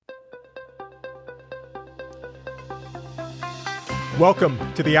Welcome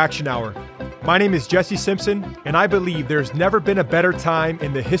to the Action Hour. My name is Jesse Simpson, and I believe there's never been a better time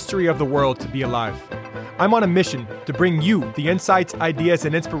in the history of the world to be alive. I'm on a mission to bring you the insights, ideas,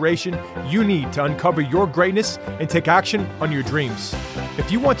 and inspiration you need to uncover your greatness and take action on your dreams.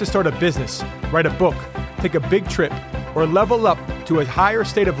 If you want to start a business, write a book, take a big trip, or level up to a higher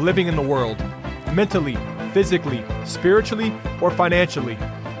state of living in the world, mentally, physically, spiritually, or financially,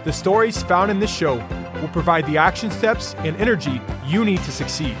 the stories found in this show will provide the action steps and energy you need to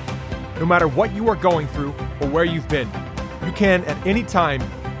succeed. No matter what you are going through or where you've been, you can at any time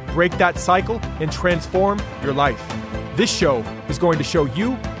break that cycle and transform your life. This show is going to show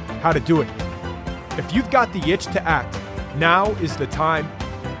you how to do it. If you've got the itch to act, now is the time.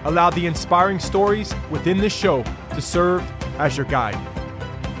 Allow the inspiring stories within this show to serve as your guide.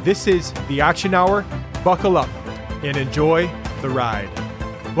 This is the Action Hour. Buckle up and enjoy the ride.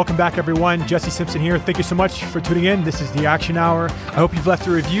 Welcome back, everyone. Jesse Simpson here. Thank you so much for tuning in. This is the Action Hour. I hope you've left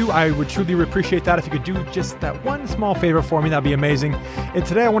a review. I would truly appreciate that. If you could do just that one small favor for me, that'd be amazing. And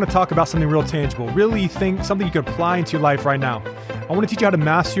today I want to talk about something real tangible, something you can apply into your life right now. I want to teach you how to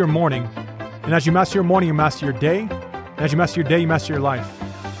master your morning. And as you master your morning, you master your day. And as you master your day, you master your life.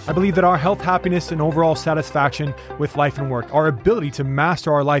 I believe that our health, happiness, and overall satisfaction with life and work, our ability to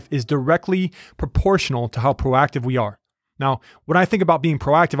master our life is directly proportional to how proactive we are. Now, when I think about being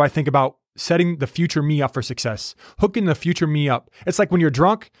proactive, I think about setting the future me up for success, hooking the future me up. It's like when you're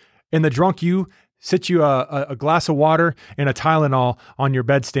drunk and the drunk you sit you a glass of water and a Tylenol on your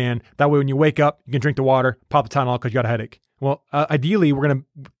bedstand. That way, when you wake up, you can drink the water, pop the Tylenol because you got a headache. Well, ideally, we're going to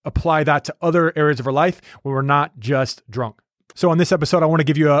apply that to other areas of our life where we're not just drunk. So on this episode, I want to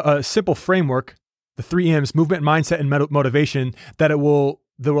give you a simple framework, the 3 M's, movement, mindset, and motivation, that will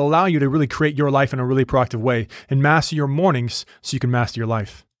allow you to really create your life in a really proactive way and master your mornings so you can master your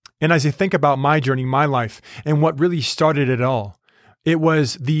life. And as I think about my journey, my life, and what really started it all, it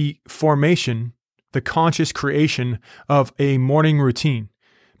was the formation, the conscious creation of a morning routine.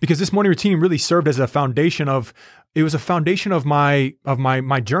 Because this morning routine really served as a foundation of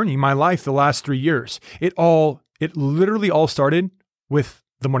my journey, my life the last 3 years. It literally all started with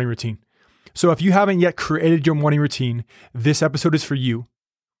the morning routine. So if you haven't yet created your morning routine, this episode is for you.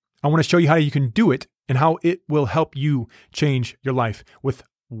 I want to show you how you can do it and how it will help you change your life with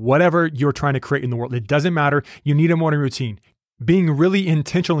whatever you're trying to create in the world. It doesn't matter. You need a morning routine. Being really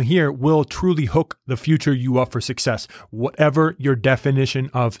intentional here will truly hook the future you up for success, whatever your definition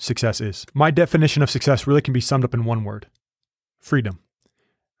of success is. My definition of success really can be summed up in one word: freedom.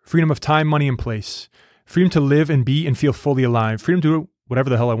 Freedom of time, money, and place. Freedom to live and be and feel fully alive. Freedom to do whatever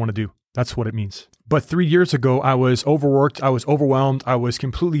the hell I want to do. That's what it means. But 3 years ago, I was overworked. I was overwhelmed. I was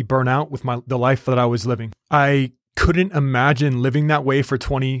completely burnt out with the life that I was living. I couldn't imagine living that way for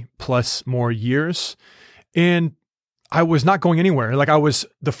 20 plus more years. And I was not going anywhere. Like, I was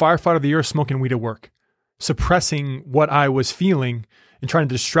the firefighter of the year smoking weed at work, suppressing what I was feeling and trying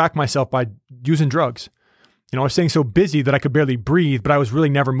to distract myself by using drugs. I was staying so busy that I could barely breathe, but I was really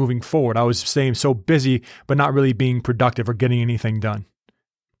never moving forward. I was staying so busy, but not really being productive or getting anything done.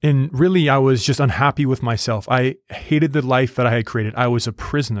 And really, I was just unhappy with myself. I hated the life that I had created. I was a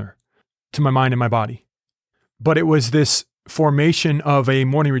prisoner to my mind and my body. But it was this formation of a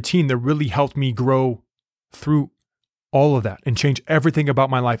morning routine that really helped me grow through all of that and change everything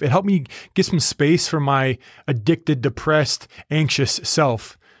about my life. It helped me get some space for my addicted, depressed, anxious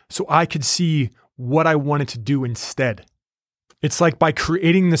self so I could see what I wanted to do instead. It's like by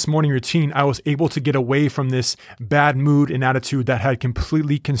creating this morning routine, I was able to get away from this bad mood and attitude that had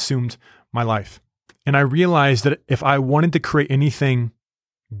completely consumed my life. And I realized that if I wanted to create anything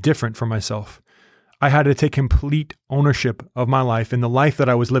different for myself, I had to take complete ownership of my life and the life that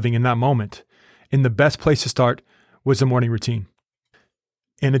I was living in that moment. And the best place to start was the morning routine.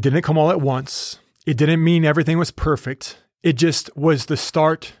 And it didn't come all at once. It didn't mean everything was perfect. It just was the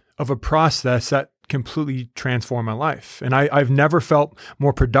start of a process that completely transformed my life. And I've never felt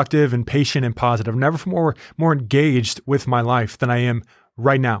more productive and patient and positive, never more engaged with my life than I am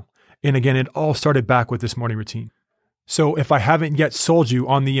right now. And again, it all started back with this morning routine. So if I haven't yet sold you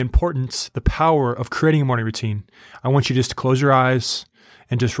on the importance, the power of creating a morning routine, I want you just to close your eyes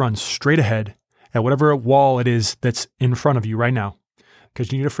and just run straight ahead at whatever wall it is that's in front of you right now,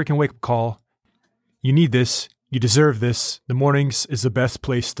 because you need a freaking wake-up call. You need this. You deserve this. The mornings is the best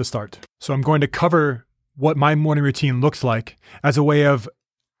place to start. So I'm going to cover what my morning routine looks like as a way of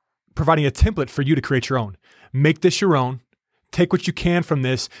providing a template for you to create your own. Make this your own. Take what you can from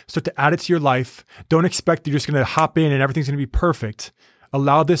this, start to add it to your life. Don't expect you're just going to hop in and everything's going to be perfect.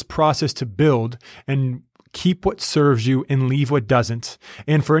 Allow this process to build and Keep what serves you and leave what doesn't.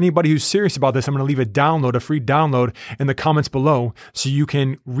 And for anybody who's serious about this, I'm going to leave a free download in the comments below so you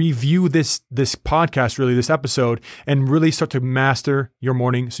can review this podcast, really this episode, and really start to master your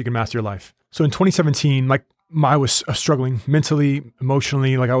morning so you can master your life. So in 2017, I was struggling mentally,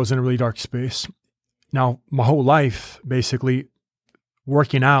 emotionally, I was in a really dark space. Now, my whole life, basically,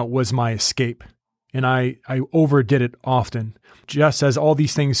 working out was my escape. And I overdid it often. Just as all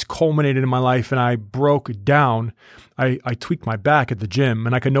these things culminated in my life and I broke down, I tweaked my back at the gym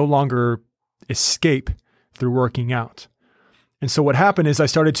and I could no longer escape through working out. And so what happened is I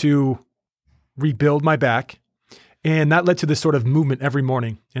started to rebuild my back, and that led to this sort of movement every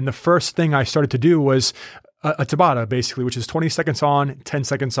morning. And the first thing I started to do was a Tabata, basically, which is 20 seconds on, 10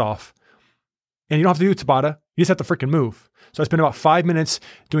 seconds off. And you don't have to do Tabata. You just have to freaking move. So I spent about 5 minutes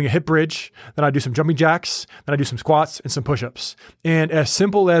doing a hip bridge. Then I do some jumping jacks. Then I do some squats and some push-ups. And as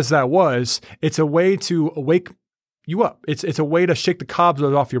simple as that was, it's a way to wake you up. It's a way to shake the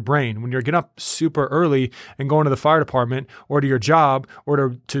cobwebs off your brain. When you're getting up super early and going to the fire department or to your job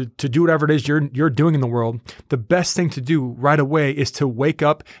or to do whatever it is you're doing in the world, the best thing to do right away is to wake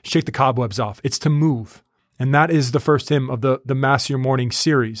up, shake the cobwebs off. It's to move. And that is the first hymn of the Master Your Morning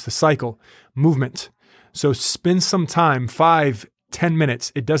series, the cycle, movement. So spend some time, 5, 10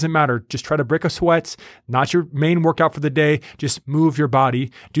 minutes. It doesn't matter. Just try to break a sweat, not your main workout for the day. Just move your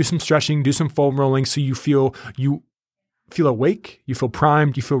body, do some stretching, do some foam rolling so you feel awake, you feel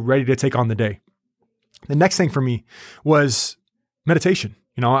primed, you feel ready to take on the day. The next thing for me was meditation.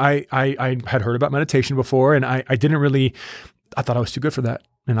 I had heard about meditation before, and I thought I was too good for that.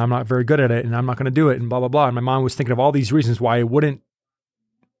 And I'm not very good at it, and I'm not going to do it, and blah, blah, blah. And my mom was thinking of all these reasons why I wouldn't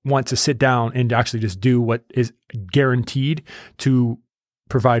want to sit down and actually just do what is guaranteed to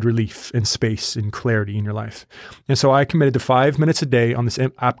provide relief and space and clarity in your life. And so I committed to 5 minutes a day on this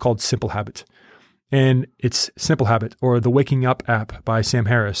app called Simple Habit. And it's Simple Habit, or the Waking Up app by Sam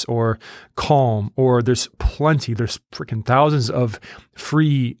Harris, or Calm, or there's freaking thousands of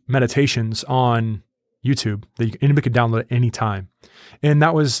free meditations on YouTube that anybody could download at any time. And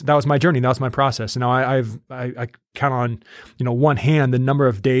that was my journey. That was my process. And now I count on, one hand the number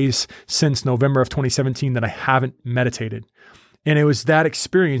of days since November of 2017 that I haven't meditated. And it was that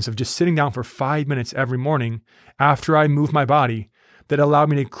experience of just sitting down for 5 minutes every morning after I moved my body that allowed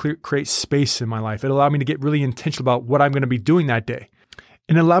me to create space in my life. It allowed me to get really intentional about what I'm going to be doing that day.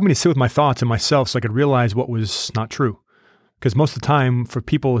 And it allowed me to sit with my thoughts and myself so I could realize what was not true. Because most of the time, for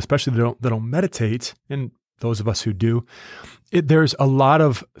people, especially that don't meditate, and those of us who do, there's a lot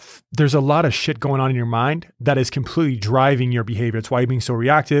of shit going on in your mind that is completely driving your behavior. It's why you're being so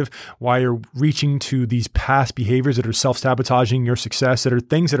reactive, why you're reaching to these past behaviors that are self-sabotaging your success, that are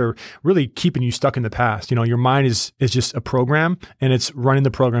things that are really keeping you stuck in the past. Your mind is just a program, and it's running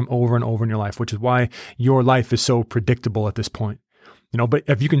the program over and over in your life, which is why your life is so predictable at this point. But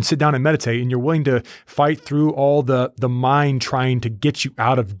if you can sit down and meditate and you're willing to fight through all the mind trying to get you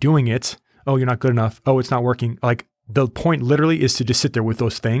out of doing it, oh, you're not good enough. Oh, it's not working. The point literally is to just sit there with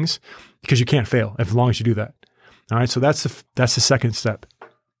those things because you can't fail as long as you do that. All right. So that's the second step.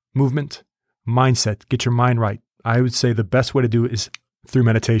 Movement, mindset, get your mind right. I would say the best way to do it is through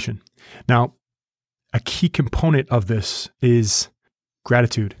meditation. Now, a key component of this is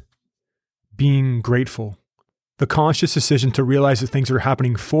gratitude, being grateful. The conscious decision to realize that things are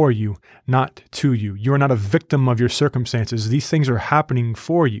happening for you, not to you. You are not a victim of your circumstances. These things are happening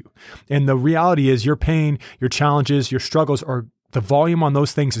for you. And the reality is your pain, your challenges, your struggles are the volume on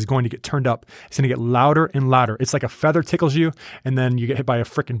those things is going to get turned up. It's going to get louder and louder. It's like a feather tickles you, and then you get hit by a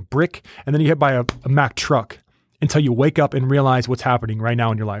freaking brick, and then you get hit by a Mack truck until you wake up and realize what's happening right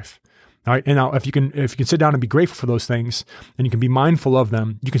now in your life. All right. And now if you can sit down and be grateful for those things and you can be mindful of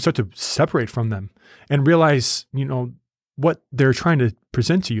them, you can start to separate from them and realize, what they're trying to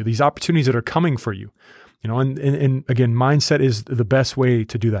present to you, these opportunities that are coming for you, and again, mindset is the best way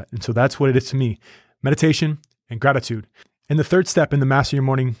to do that. And so that's what it is to me, meditation and gratitude. And the third step in the Master Your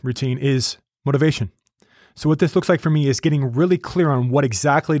Morning routine is motivation. So what this looks like for me is getting really clear on what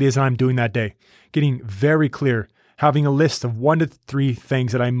exactly it is that I'm doing that day, getting very clear, having a list of 1 to 3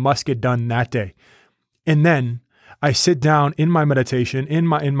 things that I must get done that day. And then I sit down in my meditation, in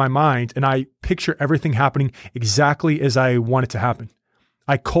my mind, and I picture everything happening exactly as I want it to happen.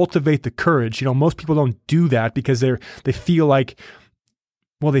 I cultivate the courage. Most people don't do that because they feel like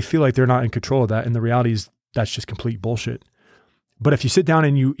they're not in control of that. And the reality is that's just complete bullshit. But if you sit down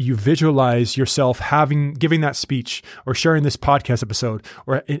and you visualize yourself giving that speech or sharing this podcast episode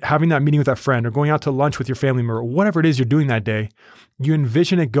or having that meeting with that friend or going out to lunch with your family member or whatever it is you're doing that day, you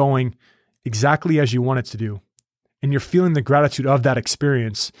envision it going exactly as you want it to do. and you're feeling the gratitude of that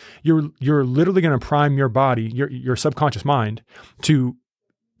experience, you're literally going to prime your body, your subconscious mind, to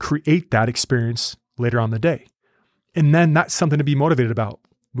create that experience later on in the day. And then that's something to be motivated about.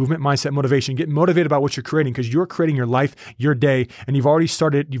 Movement, mindset, motivation. Get motivated about what you're creating, because you're creating your life, your day, and you've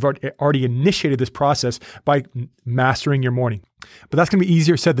already initiated this process by mastering your morning. But that's going to be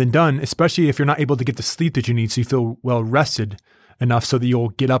easier said than done, especially if you're not able to get the sleep that you need so you feel well rested enough so that you'll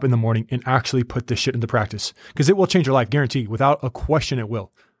get up in the morning and actually put this shit into practice. Because it will change your life, guaranteed. Without a question, it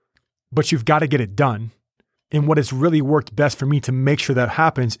will. But you've got to get it done. And what has really worked best for me to make sure that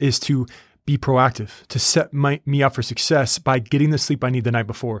happens is to be proactive, to set me up for success by getting the sleep I need the night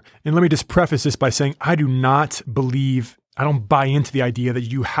before. And let me just preface this by saying I don't buy into the idea that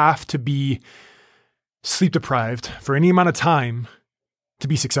you have to be sleep deprived for any amount of time to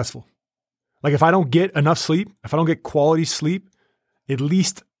be successful. Like if I don't get enough sleep, if I don't get quality sleep, at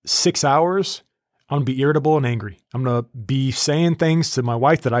least 6 hours, I'm gonna be irritable and angry. I'm gonna be saying things to my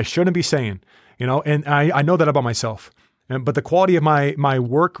wife that I shouldn't be saying, and I know that about myself. But the quality of my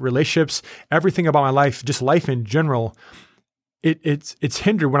work, relationships, everything about my life, just life in general, it's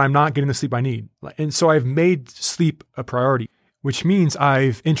hindered when I'm not getting the sleep I need. And so I've made sleep a priority, which means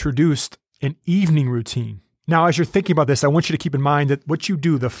I've introduced an evening routine. Now, as you're thinking about this, I want you to keep in mind that what you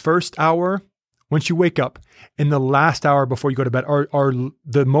do the first hour once you wake up and the last hour before you go to bed are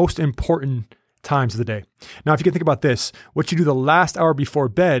the most important times of the day. Now, if you can think about this, what you do the last hour before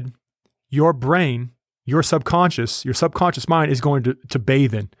bed, your brain, your subconscious mind is going to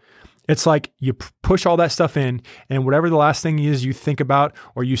bathe in. It's like you push all that stuff in, and whatever the last thing is you think about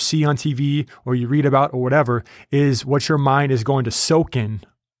or you see on TV or you read about or whatever is what your mind is going to soak in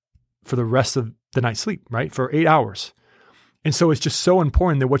for the rest of the night's sleep, right? For 8 hours. And so it's just so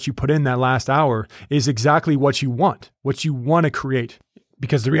important that what you put in that last hour is exactly what you want to create.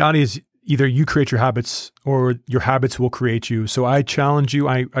 Because the reality is either you create your habits or your habits will create you. So I challenge you,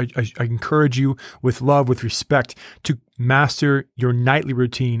 I encourage you with love, with respect, to master your nightly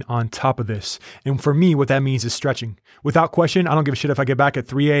routine on top of this. And for me, what that means is stretching. Without question, I don't give a shit if I get back at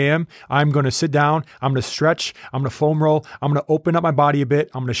 3 a.m. I'm going to sit down, I'm going to stretch, I'm going to foam roll, I'm going to open up my body a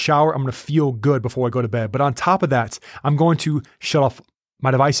bit, I'm going to shower, I'm going to feel good before I go to bed. But on top of that, I'm going to shut off my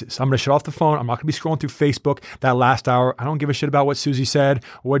devices. I'm going to shut off the phone. I'm not going to be scrolling through Facebook that last hour. I don't give a shit about what Susie said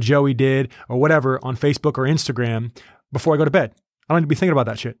or what Joey did or whatever on Facebook or Instagram before I go to bed. I don't need to be thinking about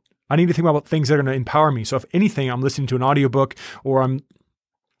that shit. I need to think about things that are going to empower me. So if anything, I'm listening to an audiobook or I'm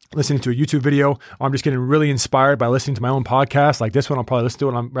listening to a YouTube video, or I'm just getting really inspired by listening to my own podcast, like this one, I'll probably listen to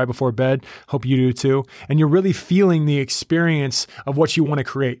it right before bed. Hope you do too. And you're really feeling the experience of what you want to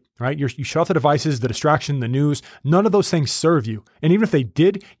create, right? You shut off the devices, the distraction, the news. None of those things serve you. And even if they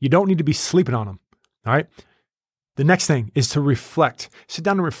did, you don't need to be sleeping on them, all right? The next thing is to reflect. Sit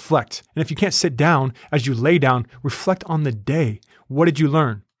down and reflect. And if you can't sit down, as you lay down, reflect on the day. What did you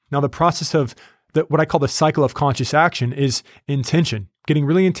learn? Now, the process of what I call the cycle of conscious action is intention. Getting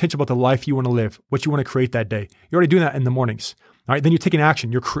really intentional about the life you want to live, what you want to create that day. You're already doing that in the mornings. All right. Then you're taking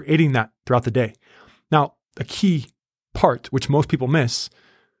action. You're creating that throughout the day. Now, a key part, which most people miss,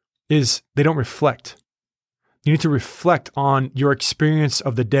 is they don't reflect. You need to reflect on your experience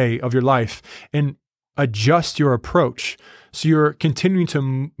of the day, of your life, and adjust your approach. So you're continuing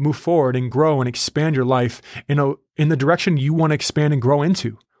to move forward and grow and expand your life in the direction you want to expand and grow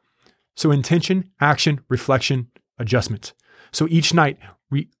into. So intention, action, reflection, adjustment. So each night,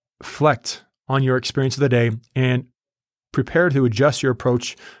 reflect on your experience of the day and prepare to adjust your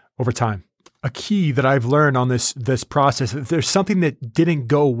approach over time. A key that I've learned on this process, if there's something that didn't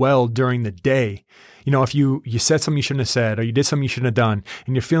go well during the day, if you said something you shouldn't have said, or you did something you shouldn't have done,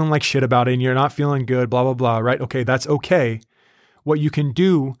 and you're feeling like shit about it, and you're not feeling good, blah, blah, blah, right? Okay, that's okay. What you can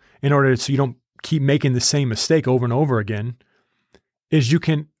do in order so you don't keep making the same mistake over and over again is you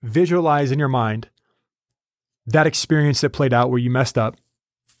can visualize in your mind that experience that played out where you messed up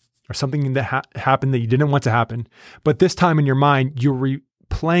or something that happened that you didn't want to happen. But this time in your mind, you're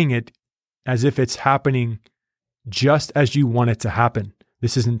replaying it as if it's happening just as you want it to happen.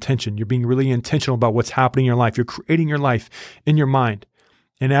 This is intention. You're being really intentional about what's happening in your life. You're creating your life in your mind.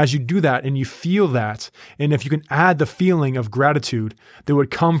 And as you do that and you feel that, and if you can add the feeling of gratitude that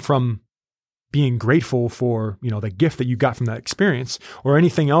would come from being grateful for, the gift that you got from that experience or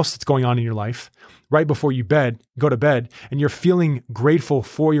anything else that's going on in your life right before you go to bed, and you're feeling grateful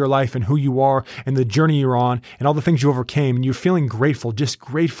for your life and who you are and the journey you're on and all the things you overcame, and you're feeling grateful, just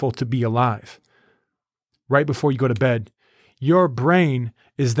grateful to be alive right before you go to bed, your brain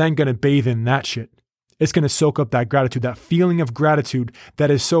is then going to bathe in that shit. It's going to soak up that gratitude, that feeling of gratitude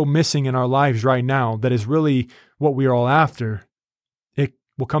that is so missing in our lives right now, that is really what we are all after. It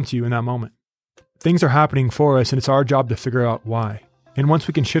will come to you in that moment. things are happening for us, and it's our job to figure out why. And once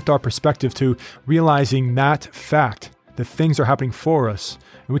we can shift our perspective to realizing that fact, that things are happening for us,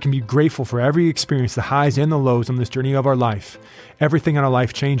 and we can be grateful for every experience, the highs and the lows on this journey of our life, everything in our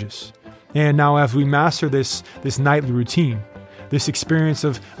life changes. And now as we master this nightly routine, this experience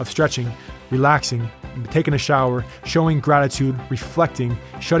of stretching, relaxing, taking a shower, showing gratitude, reflecting,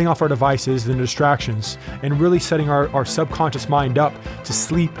 shutting off our devices and distractions, and really setting our subconscious mind up to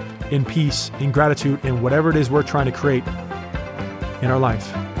sleep in peace, in gratitude, in whatever it is we're trying to create in our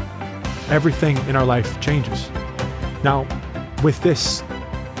life. Everything in our life changes. Now, with this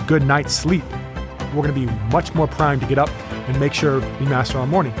good night's sleep, we're going to be much more primed to get up and make sure we master our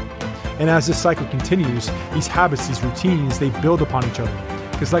morning. And as this cycle continues, these habits, these routines, they build upon each other.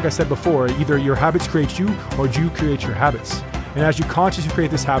 Because like I said before, either your habits create you or you create your habits. And as you consciously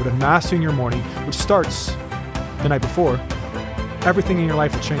create this habit of mastering your morning, which starts the night before, everything in your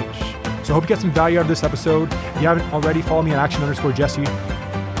life will change. So I hope you get some value out of this episode. If you haven't already, follow me at action_Jesse.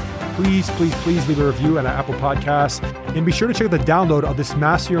 Please leave a review at Apple Podcasts. And be sure to check out the download of this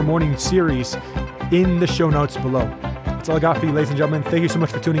Master Your Morning series in the show notes below. That's all I got for you, ladies and gentlemen. Thank you so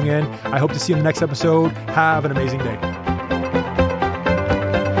much for tuning in. I hope to see you in the next episode. Have an amazing day.